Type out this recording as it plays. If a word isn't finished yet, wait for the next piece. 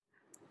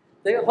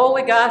The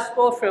Holy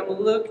Gospel from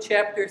Luke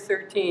chapter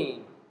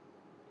 13.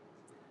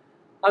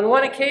 On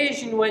one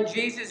occasion when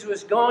Jesus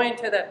was going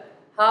to the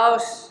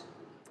house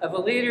of a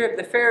leader of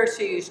the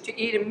Pharisees to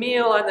eat a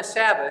meal on the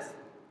Sabbath,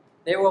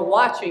 they were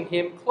watching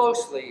him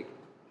closely.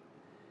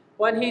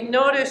 When he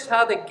noticed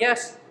how the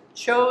guests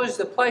chose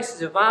the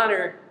places of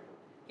honor,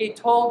 he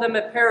told them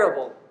a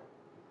parable.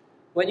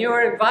 When you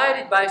are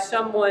invited by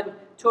someone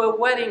to a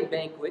wedding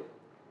banquet,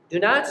 do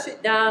not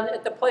sit down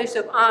at the place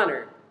of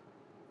honor,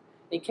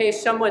 in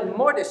case someone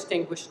more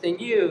distinguished than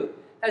you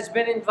has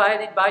been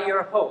invited by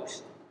your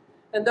host.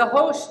 And the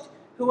host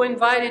who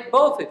invited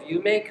both of you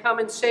may come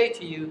and say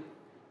to you,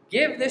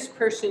 "Give this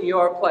person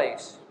your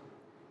place."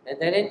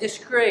 And then in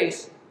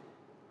disgrace,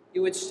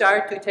 you would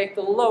start to take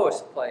the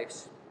lowest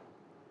place.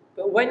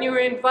 But when you are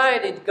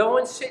invited, go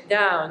and sit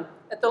down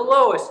at the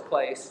lowest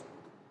place,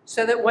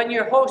 so that when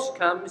your host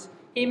comes,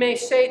 he may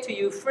say to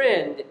you,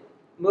 "Friend,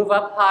 move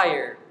up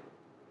higher."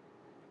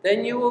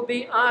 Then you will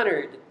be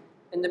honored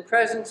in the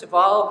presence of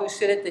all who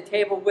sit at the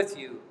table with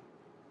you.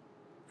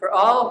 For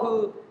all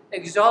who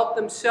exalt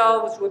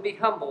themselves will be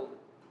humbled,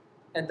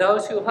 and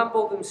those who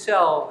humble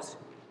themselves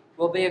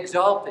will be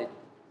exalted.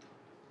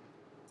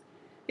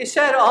 He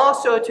said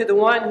also to the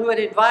one who had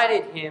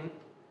invited him,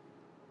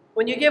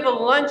 "When you give a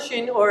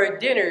luncheon or a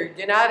dinner,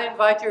 do not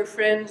invite your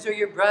friends or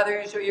your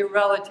brothers or your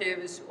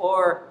relatives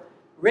or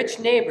rich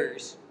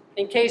neighbors,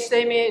 in case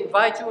they may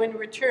invite you in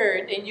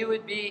return and you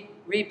would be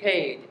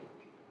repaid.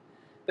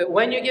 But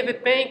when you give a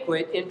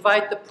banquet,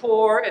 invite the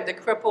poor and the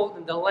crippled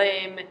and the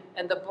lame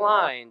and the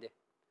blind,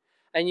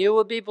 and you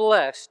will be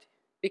blessed,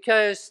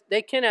 because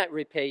they cannot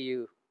repay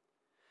you.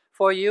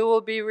 For you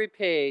will be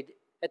repaid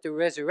at the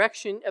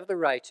resurrection of the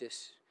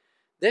righteous."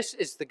 This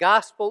is the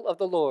gospel of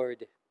the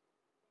Lord.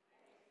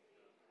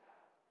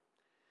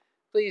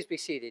 Please be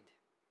seated.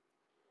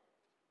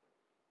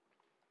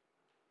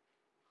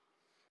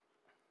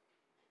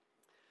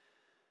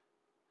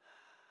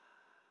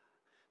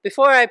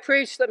 Before I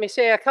preach, let me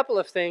say a couple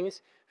of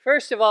things.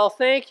 First of all,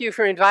 thank you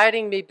for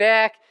inviting me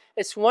back.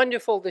 It's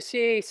wonderful to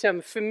see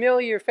some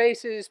familiar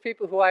faces,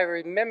 people who I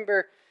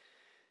remember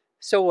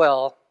so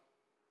well.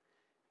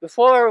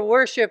 Before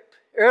worship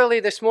early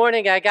this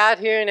morning, I got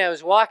here and I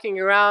was walking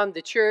around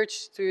the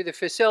church through the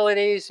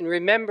facilities and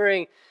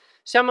remembering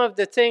some of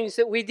the things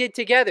that we did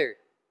together,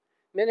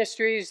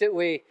 ministries that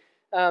we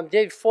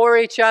did for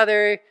each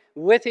other,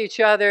 with each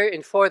other,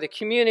 and for the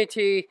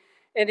community,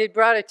 and it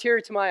brought a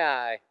tear to my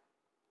eye.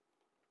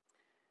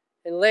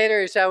 And later,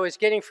 as I was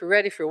getting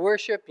ready for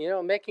worship,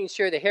 making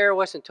sure the hair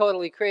wasn't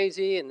totally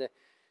crazy and the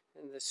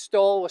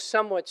stole was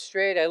somewhat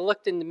straight, I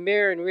looked in the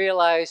mirror and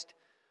realized,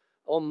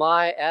 oh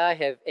my, I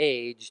have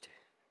aged.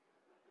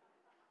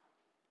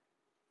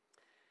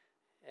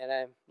 And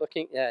I'm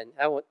looking, and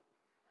I won't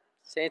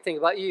say anything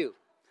about you.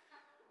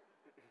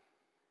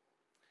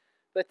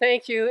 But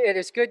thank you. It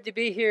is good to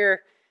be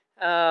here.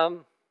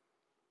 I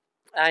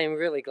am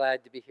really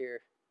glad to be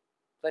here.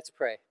 Let's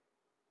pray.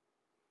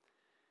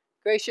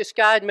 Gracious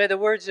God, may the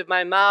words of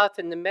my mouth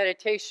and the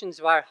meditations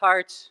of our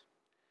hearts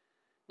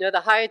know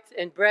the height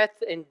and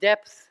breadth and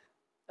depth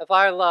of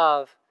our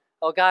love,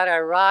 O God,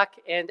 our rock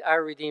and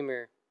our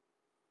Redeemer.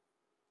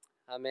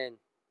 Amen.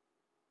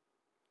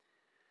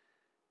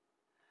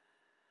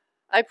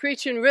 I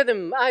preach in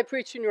rhythm, I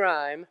preach in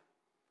rhyme,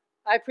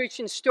 I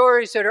preach in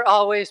stories that are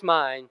always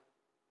mine.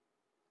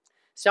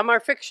 Some are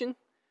fiction,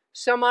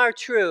 some are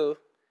true,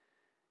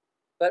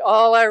 but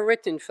all are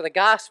written for the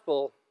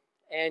gospel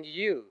and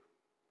you.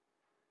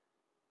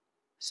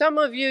 Some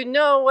of you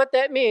know what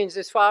that means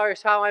as far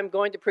as how I'm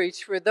going to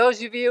preach. For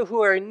those of you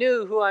who are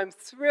new, who I'm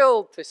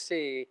thrilled to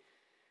see,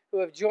 who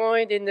have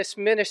joined in this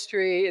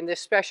ministry in this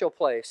special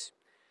place,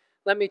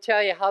 let me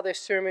tell you how this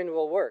sermon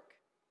will work.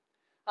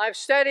 I've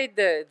studied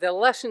the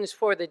lessons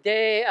for the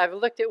day. I've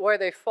looked at where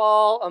they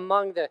fall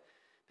among the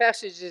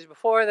passages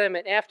before them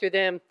and after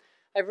them.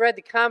 I've read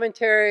the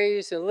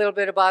commentaries and a little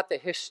bit about the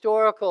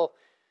historical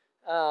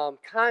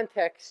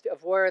context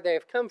of where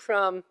they've come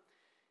from.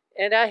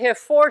 And I have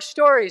 4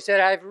 stories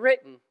that I've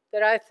written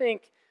that I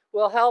think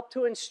will help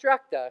to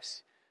instruct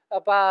us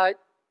about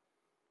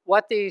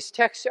what these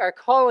texts are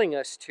calling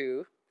us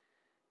to.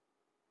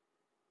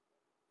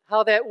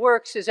 How that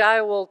works is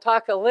I will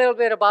talk a little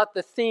bit about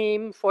the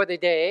theme for the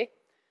day.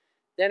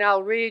 Then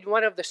I'll read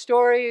one of the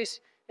stories,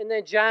 and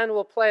then John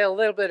will play a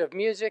little bit of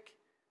music,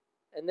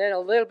 and then a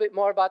little bit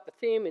more about the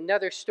theme,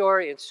 another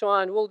story, and so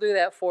on. We'll do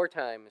that 4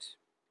 times.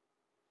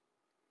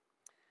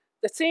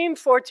 The theme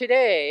for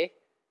today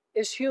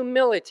is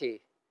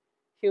humility.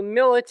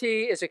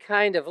 Humility is a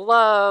kind of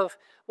love,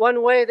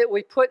 one way that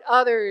we put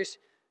others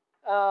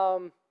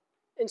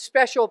in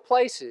special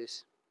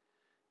places.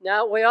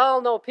 Now, we all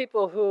know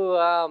people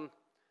who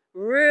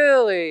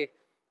really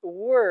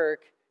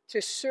work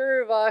to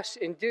serve us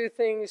and do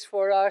things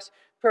for us,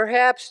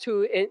 perhaps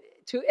to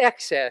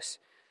excess.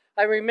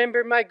 I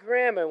remember my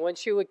grandma when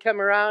she would come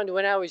around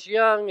when I was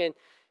young and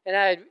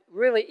I had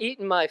really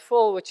eaten my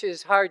full, which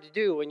is hard to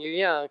do when you're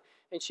young.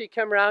 And she'd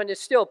come around and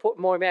still put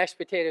more mashed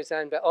potatoes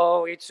on, but,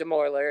 "Oh, eat some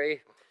more,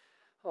 Larry."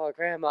 "Oh,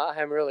 Grandma,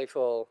 I'm really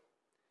full."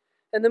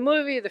 In the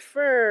movie The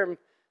Firm,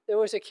 there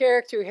was a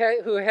character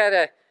who had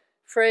a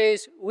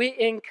phrase,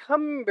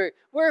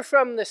 we're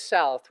from the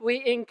South,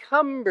 we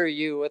encumber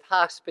you with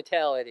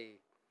hospitality.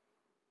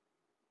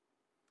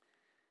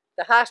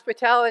 The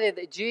hospitality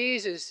that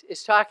Jesus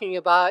is talking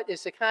about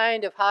is the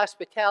kind of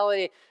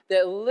hospitality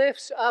that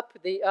lifts up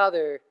the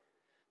other,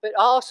 but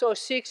also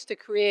seeks to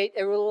create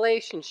a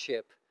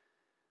relationship,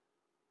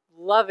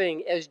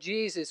 loving as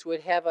Jesus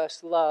would have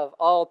us love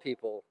all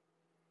people.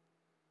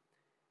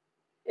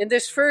 In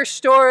this first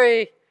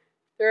story,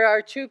 there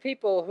are two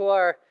people who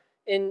are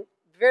in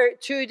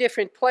two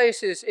different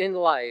places in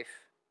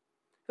life,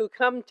 who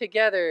come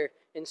together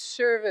in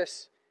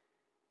service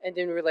and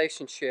in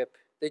relationship.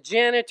 The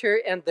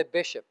janitor and the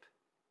bishop.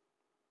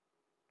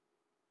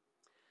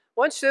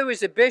 Once there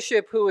was a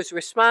bishop who was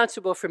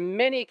responsible for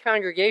many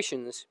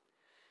congregations.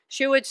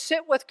 She would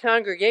sit with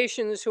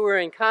congregations who were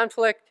in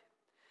conflict,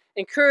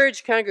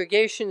 encourage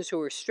congregations who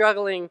were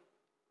struggling,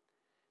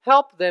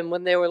 help them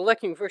when they were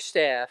looking for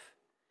staff,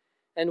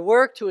 and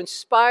work to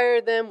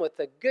inspire them with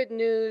the good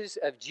news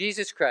of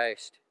Jesus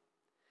Christ.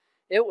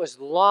 It was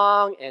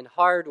long and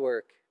hard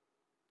work.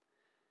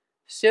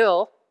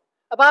 Still,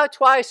 about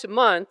twice a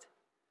month,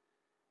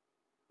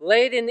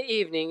 late in the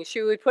evening,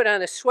 she would put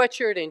on a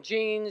sweatshirt and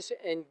jeans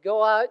and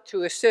go out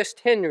to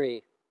assist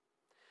Henry,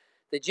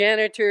 the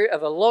janitor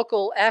of a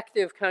local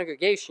active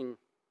congregation.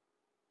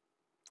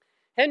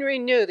 Henry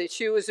knew that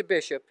she was a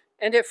bishop,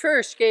 and at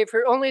first gave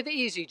her only the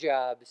easy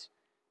jobs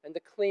and the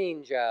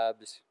clean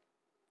jobs.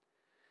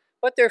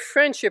 But their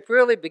friendship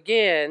really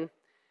began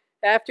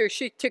after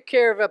she took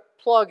care of a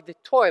plugged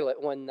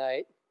toilet one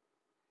night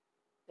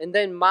and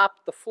then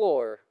mopped the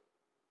floor.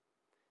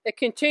 It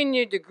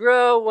continued to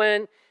grow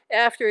when,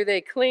 after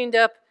they cleaned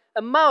up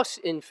a mouse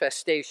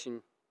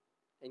infestation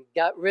and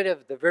got rid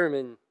of the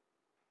vermin.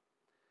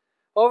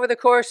 Over the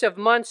course of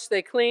months,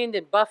 they cleaned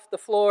and buffed the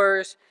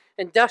floors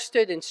and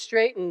dusted and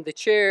straightened the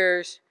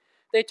chairs.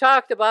 They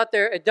talked about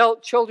their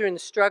adult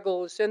children's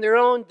struggles and their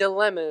own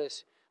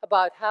dilemmas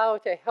about how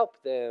to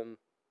help them.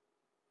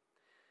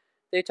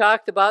 They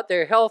talked about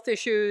their health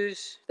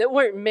issues that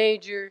weren't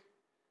major,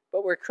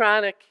 but were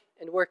chronic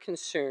and were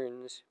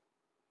concerns.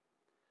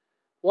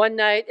 One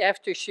night,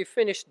 after she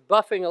finished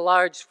buffing a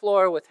large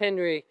floor with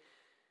Henry,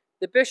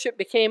 the bishop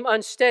became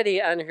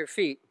unsteady on her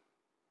feet.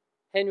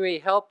 Henry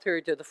helped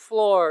her to the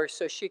floor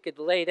so she could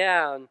lay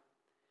down.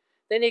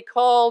 Then he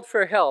called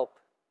for help.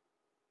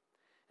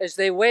 As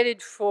they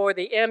waited for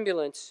the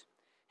ambulance,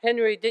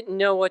 Henry didn't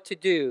know what to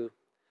do.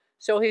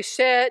 So he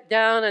sat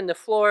down on the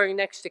floor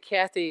next to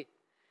Kathy,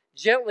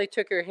 gently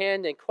took her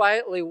hand, and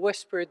quietly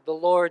whispered the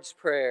Lord's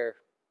Prayer.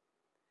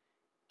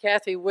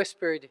 Kathy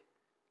whispered,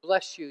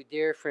 "Bless you,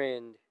 dear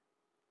friend."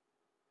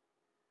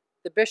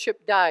 The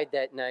bishop died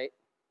that night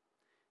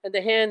in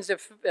the hands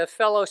of a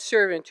fellow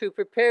servant who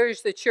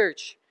prepares the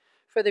church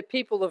for the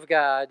people of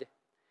God,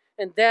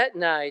 and that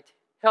night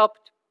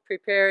helped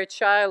prepare a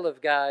child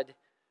of God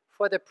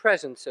for the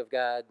presence of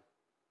God.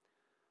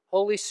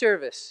 Holy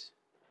service,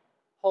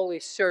 holy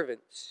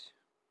servants.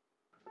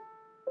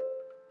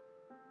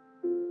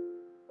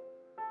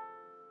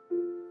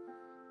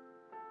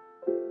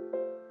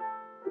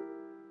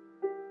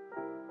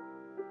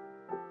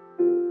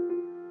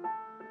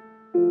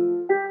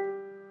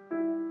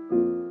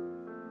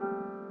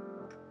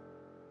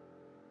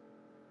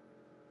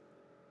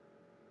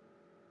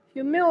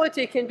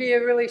 Humility can be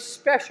a really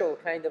special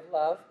kind of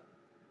love,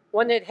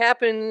 one that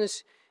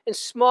happens in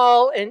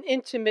small and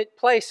intimate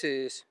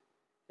places,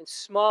 in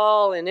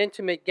small and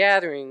intimate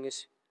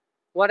gatherings,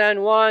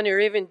 one-on-one, or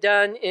even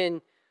done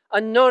in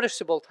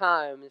unnoticeable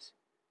times,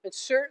 and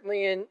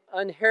certainly in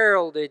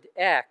unheralded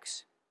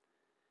acts.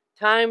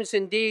 Times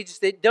and deeds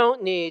that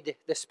don't need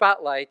the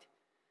spotlight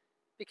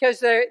because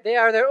they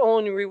are their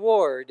own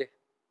reward,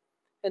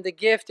 and the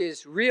gift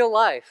is real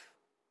life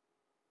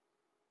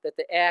that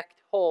the act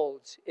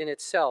holds in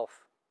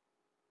itself.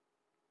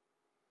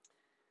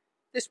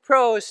 This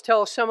prose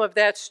tells some of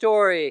that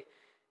story,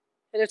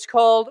 and it's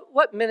called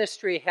What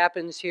Ministry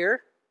Happens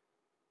Here?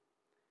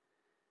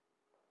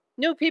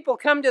 New people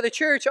come to the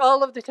church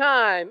all of the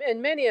time,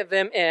 and many of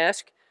them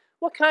ask,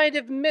 what kind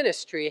of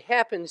ministry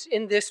happens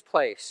in this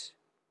place?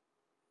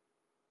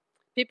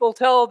 People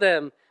tell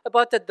them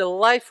about the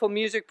delightful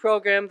music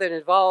program that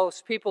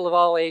involves people of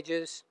all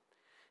ages.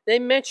 They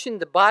mention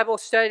the Bible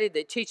study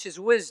that teaches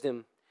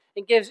wisdom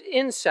and gives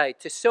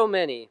insight to so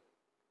many.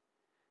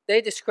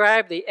 They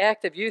describe the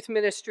active youth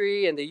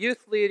ministry and the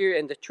youth leader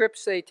and the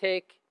trips they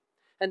take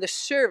and the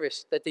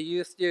service that the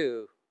youth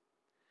do.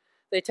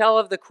 They tell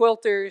of the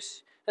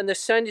quilters and the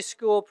Sunday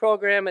school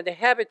program and the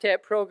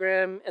Habitat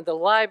program and the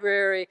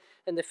library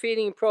and the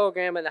feeding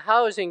program and the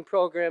housing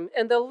program,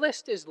 and the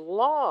list is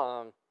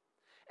long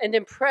and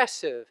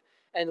impressive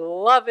and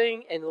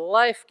loving and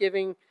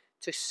life-giving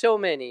to so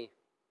many.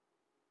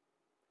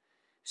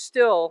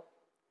 Still,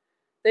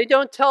 they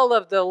don't tell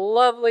of the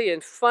lovely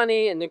and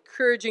funny and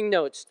encouraging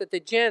notes that the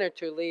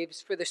janitor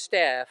leaves for the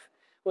staff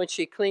when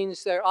she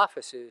cleans their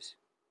offices,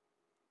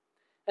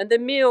 and the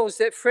meals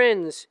that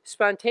friends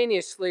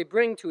spontaneously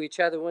bring to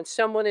each other when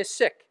someone is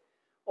sick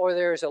or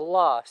there's a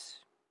loss.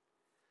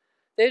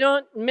 They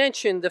don't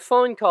mention the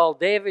phone call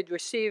David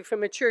received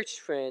from a church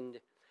friend,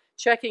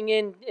 checking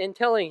in and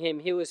telling him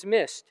he was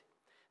missed,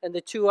 and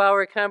the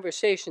 2-hour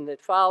conversation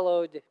that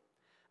followed,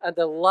 and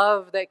the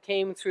love that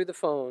came through the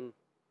phone.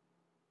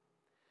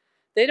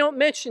 They don't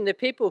mention the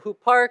people who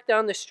park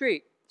down the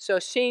street, so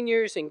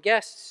seniors and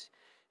guests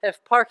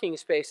have parking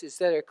spaces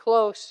that are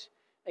close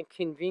and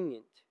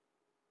convenient.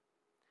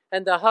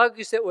 And the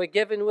hugs that were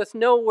given with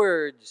no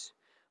words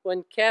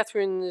when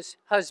Catherine's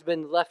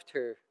husband left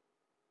her.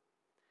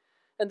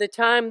 And the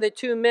time that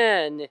two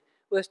men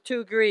with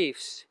two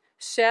griefs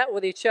sat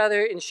with each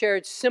other and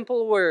shared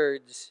simple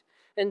words,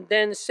 and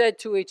then said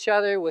to each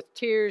other with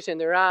tears in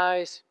their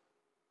eyes,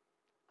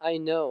 "I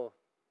know."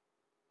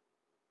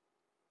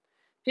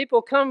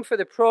 People come for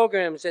the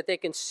programs that they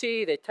can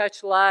see that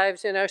touch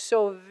lives and are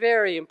so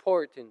very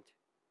important.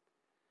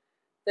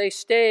 They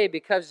stay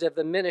because of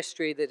the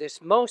ministry that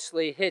is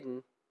mostly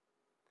hidden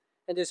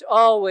and is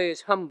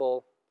always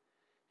humble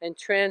and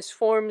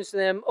transforms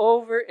them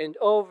over and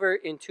over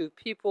into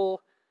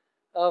people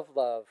of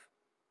love.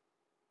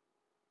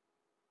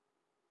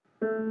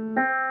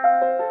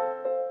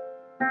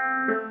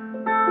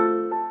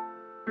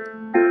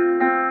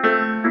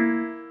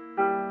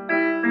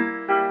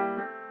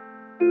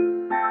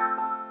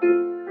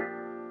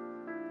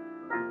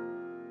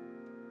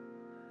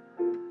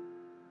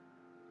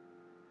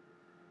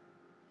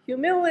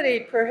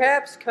 Humility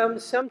perhaps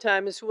comes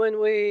sometimes when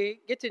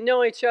we get to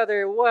know each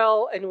other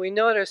well and we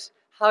notice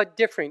how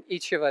different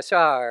each of us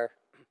are.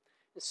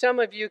 Some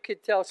of you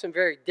could tell some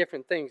very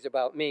different things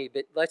about me,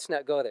 but let's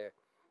not go there.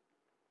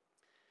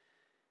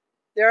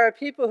 There are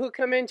people who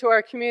come into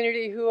our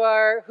community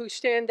who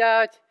stand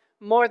out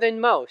more than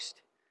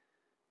most.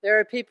 There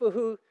are people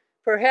who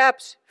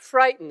perhaps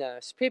frighten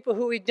us, people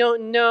who we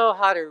don't know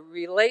how to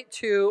relate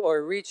to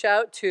or reach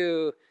out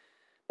to,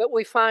 but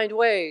we find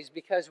ways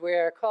because we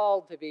are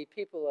called to be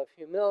people of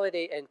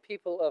humility and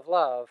people of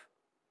love.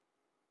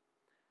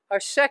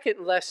 Our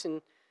second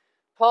lesson,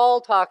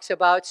 Paul talks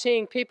about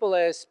seeing people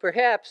as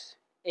perhaps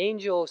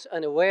angels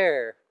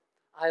unaware.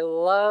 I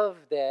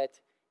love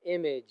that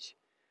image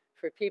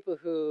for people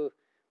who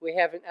we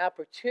have an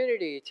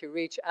opportunity to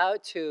reach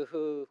out to,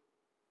 who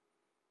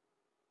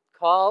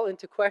call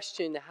into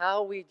question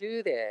how we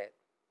do that.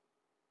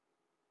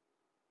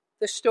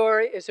 The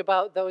story is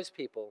about those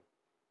people.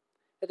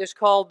 It is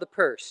called The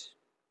Purse.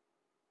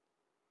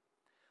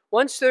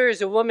 Once there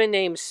was a woman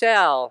named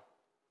Sal.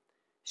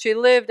 She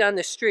lived on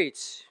the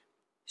streets.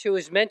 She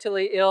was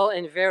mentally ill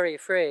and very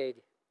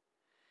afraid.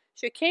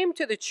 She came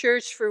to the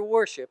church for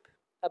worship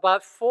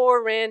about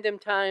 4 random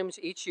times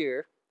each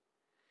year.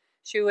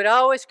 She would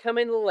always come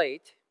in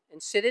late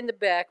and sit in the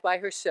back by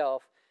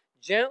herself,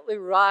 gently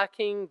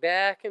rocking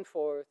back and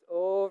forth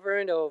over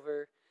and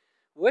over,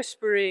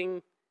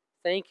 whispering,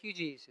 "Thank you,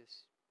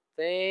 Jesus.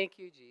 Thank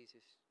you,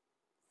 Jesus.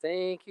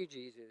 Thank you,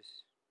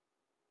 Jesus."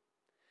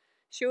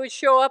 She would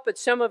show up at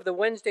some of the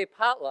Wednesday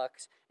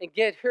potlucks and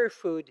get her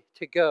food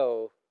to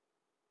go.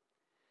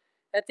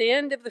 At the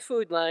end of the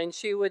food line,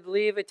 she would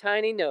leave a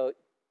tiny note.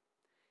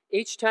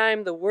 Each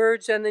time the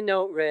words on the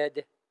note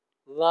read,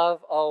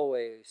 "Love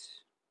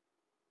always."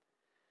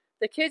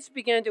 The kids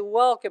began to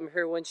welcome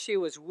her when she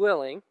was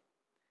willing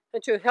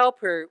and to help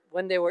her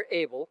when they were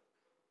able.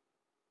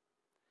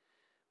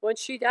 When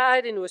she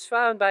died and was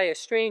found by a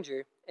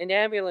stranger, an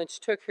ambulance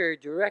took her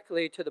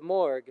directly to the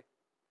morgue.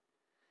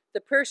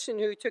 The person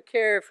who took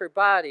care of her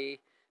body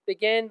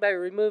began by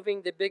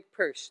removing the big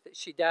purse that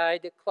she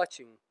died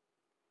clutching.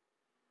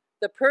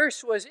 The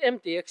purse was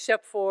empty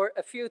except for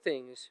a few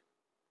things: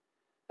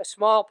 a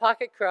small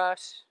pocket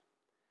cross,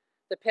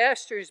 the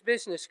pastor's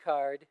business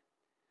card,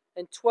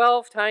 and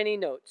 12 tiny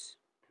notes.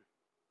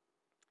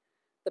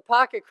 The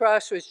pocket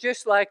cross was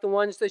just like the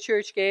ones the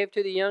church gave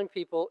to the young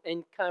people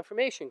in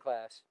confirmation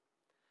class.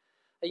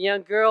 A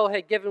young girl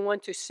had given one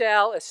to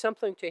Sal as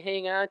something to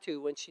hang on to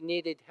when she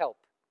needed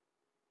help.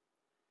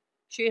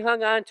 She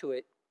hung on to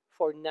it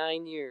for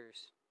 9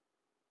 years.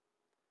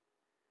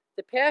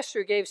 The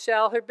pastor gave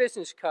Sal her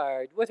business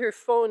card with her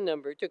phone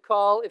number to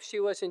call if she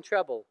was in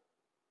trouble.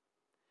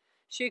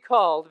 She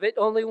called, but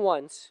only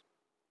once,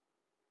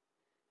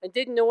 and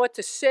didn't know what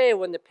to say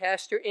when the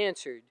pastor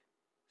answered,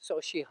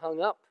 so she hung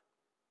up.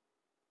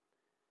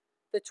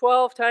 The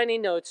 12 tiny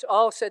notes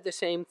all said the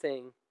same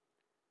thing: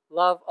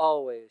 love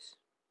always.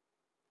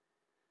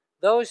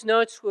 Those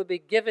notes will be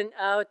given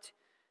out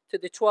to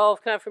the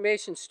 12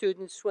 confirmation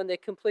students when they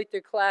complete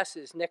their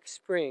classes next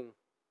spring.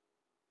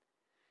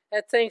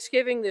 At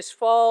Thanksgiving this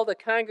fall, the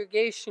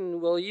congregation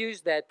will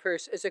use that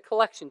purse as a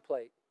collection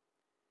plate.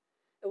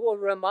 It will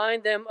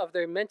remind them of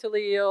their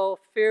mentally ill,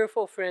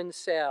 fearful friend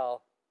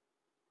Sal.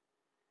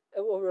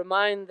 It will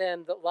remind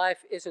them that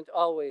life isn't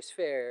always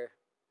fair.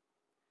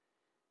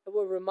 It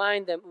will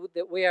remind them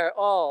that we are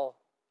all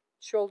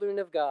children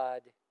of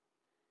God,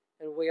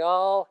 and we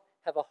all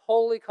have a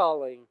holy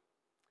calling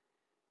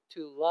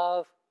to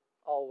love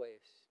always.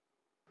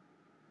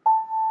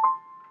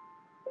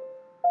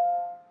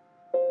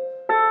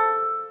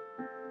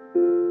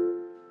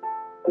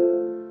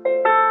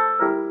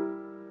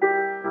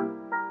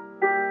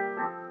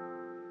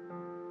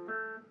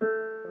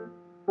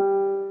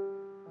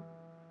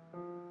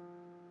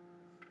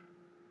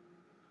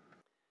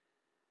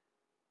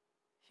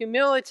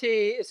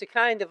 Humility is a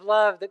kind of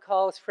love that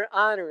calls for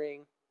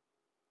honoring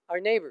our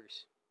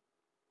neighbors.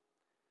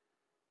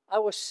 I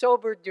was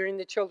sobered during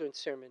the children's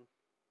sermon.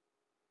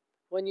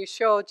 When you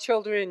show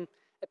children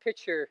a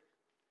picture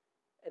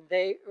and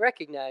they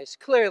recognize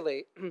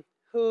clearly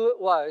who it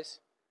was,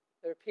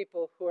 there are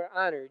people who are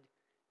honored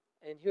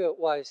and who it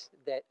was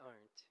that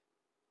aren't.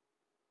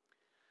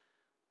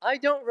 I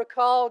don't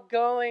recall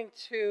going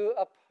to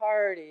a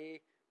party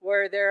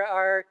where there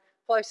are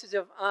places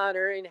of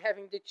honor and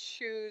having to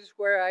choose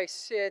where I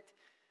sit.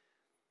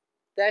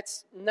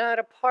 That's not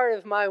a part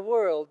of my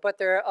world, but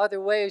there are other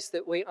ways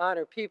that we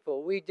honor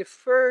people. We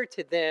defer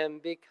to them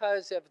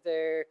because of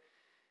their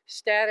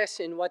status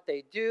in what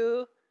they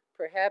do.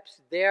 Perhaps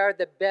they are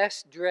the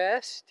best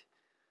dressed.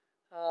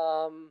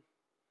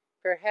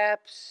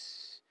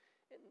 Perhaps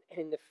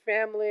in the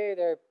family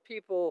there are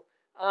people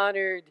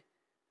honored.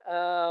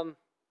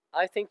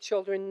 I think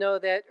children know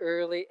that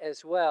early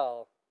as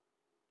well.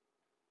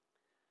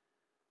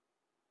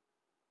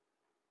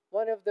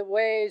 One of the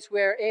ways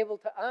we're able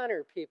to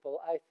honor people,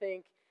 I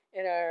think,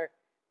 in our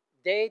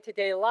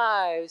day-to-day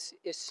lives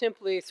is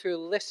simply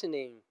through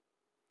listening.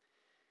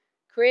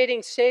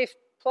 Creating safe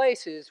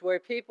places where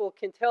people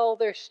can tell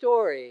their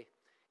story,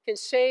 can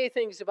say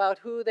things about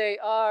who they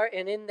are,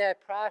 and in that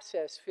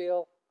process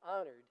feel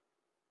honored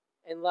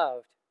and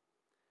loved.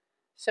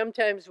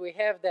 Sometimes we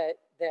have that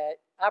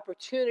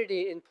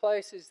opportunity in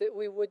places that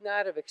we would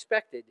not have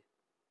expected.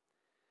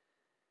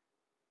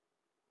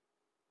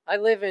 I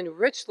live in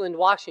Richland,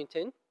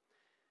 Washington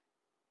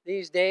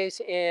these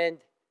days, and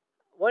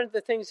one of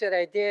the things that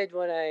I did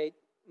when I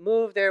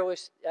moved there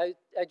was I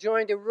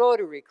joined a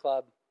Rotary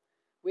Club.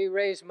 We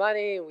raise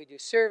money and we do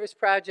service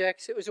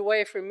projects. It was a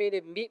way for me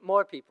to meet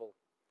more people.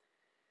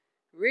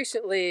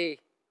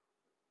 Recently,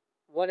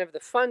 one of the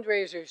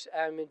fundraisers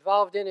I'm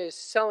involved in is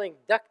selling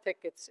duck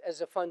tickets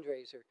as a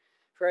fundraiser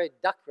for a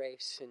duck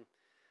race, and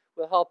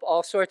we'll help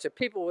all sorts of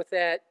people with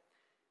that.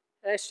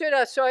 And I stood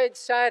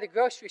outside a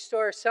grocery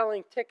store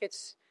selling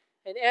tickets,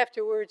 and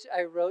afterwards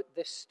I wrote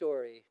this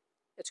story.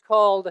 It's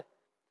called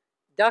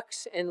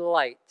Ducks and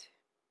Light.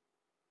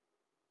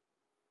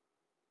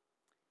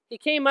 He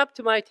came up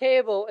to my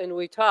table and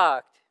we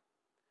talked.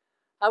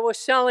 I was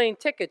selling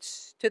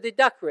tickets to the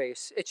duck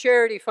race, a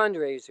charity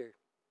fundraiser.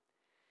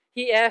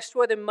 He asked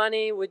where the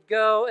money would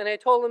go, and I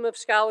told him of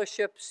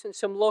scholarships and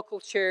some local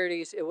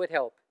charities it would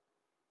help.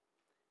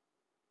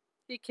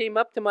 He came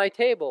up to my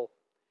table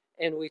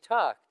and we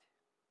talked.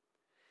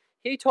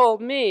 He told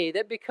me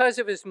that because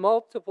of his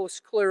multiple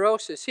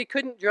sclerosis, he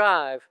couldn't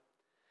drive,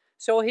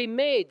 so he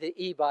made the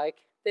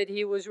e-bike that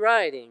he was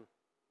riding.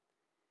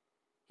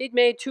 He'd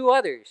made two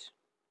others.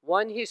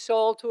 One he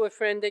sold to a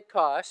friend at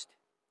cost,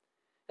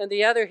 and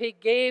the other he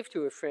gave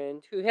to a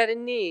friend who had a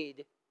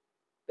need,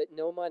 but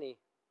no money.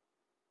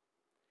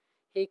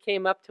 He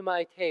came up to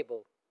my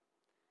table,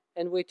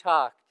 and we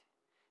talked,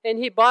 and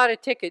he bought a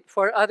ticket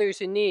for others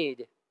in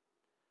need.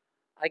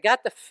 I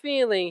got the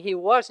feeling he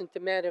wasn't a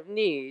man of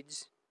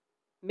means,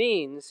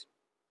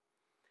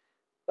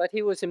 but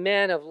he was a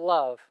man of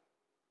love.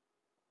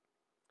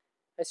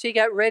 As he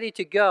got ready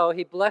to go,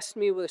 he blessed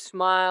me with a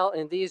smile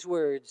and these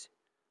words,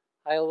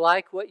 "I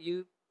like what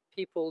you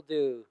people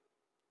do."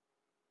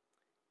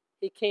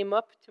 He came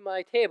up to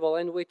my table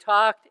and we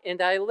talked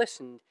and I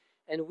listened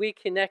and we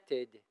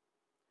connected.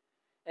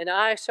 And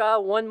I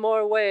saw one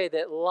more way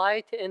that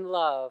light and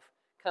love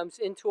comes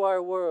into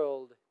our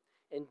world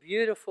in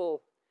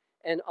beautiful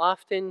and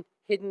often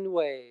hidden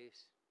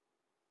ways.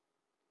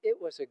 It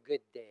was a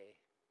good day.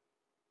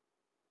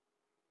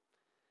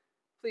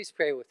 Please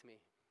pray with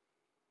me.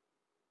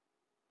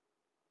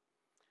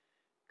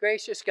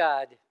 Gracious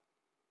God,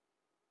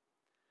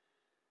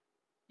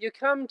 you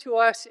come to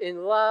us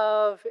in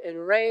love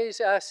and raise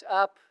us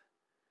up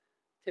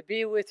to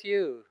be with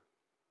you,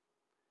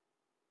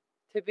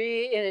 to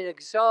be in an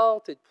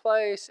exalted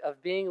place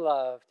of being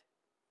loved.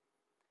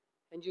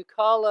 And you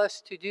call us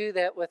to do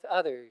that with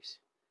others,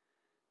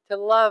 to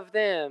love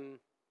them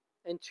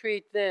and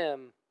treat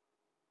them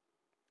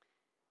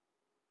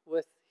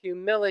with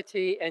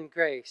humility and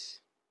grace.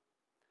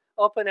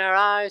 Open our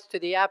eyes to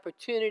the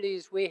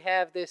opportunities we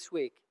have this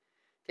week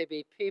to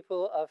be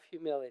people of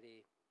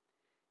humility.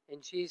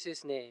 In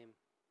Jesus' name,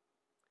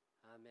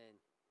 amen.